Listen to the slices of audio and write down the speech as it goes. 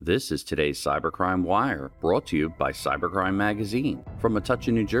This is today's Cybercrime Wire, brought to you by Cybercrime Magazine. From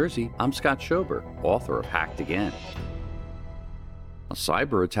Metuchen, New Jersey, I'm Scott Schober, author of Hacked Again. A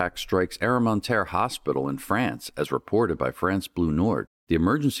cyberattack strikes Armenterre Hospital in France, as reported by France Bleu Nord. The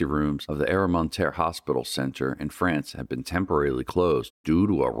emergency rooms of the Armenterre Hospital Center in France have been temporarily closed due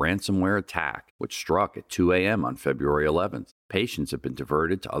to a ransomware attack, which struck at 2 a.m. on February 11th. Patients have been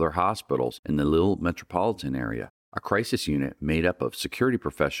diverted to other hospitals in the Lille metropolitan area. A crisis unit made up of security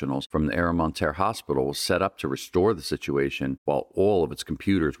professionals from the Armenterre Hospital was set up to restore the situation while all of its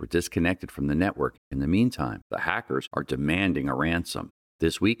computers were disconnected from the network. In the meantime, the hackers are demanding a ransom.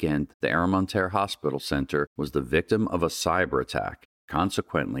 This weekend, the Armenterre Hospital Center was the victim of a cyber attack.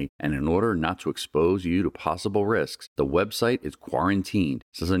 Consequently, and in order not to expose you to possible risks, the website is quarantined,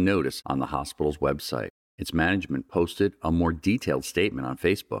 says a notice on the hospital's website. Its management posted a more detailed statement on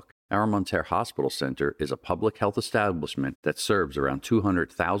Facebook. Armenterre Hospital Center is a public health establishment that serves around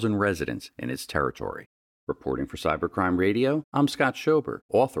 200,000 residents in its territory. Reporting for Cybercrime Radio, I'm Scott Schober,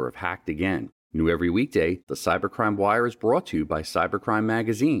 author of Hacked Again. New every weekday, the Cybercrime Wire is brought to you by Cybercrime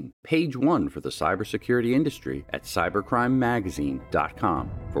Magazine, page one for the cybersecurity industry at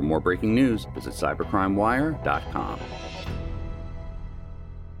cybercrimemagazine.com. For more breaking news, visit cybercrimewire.com.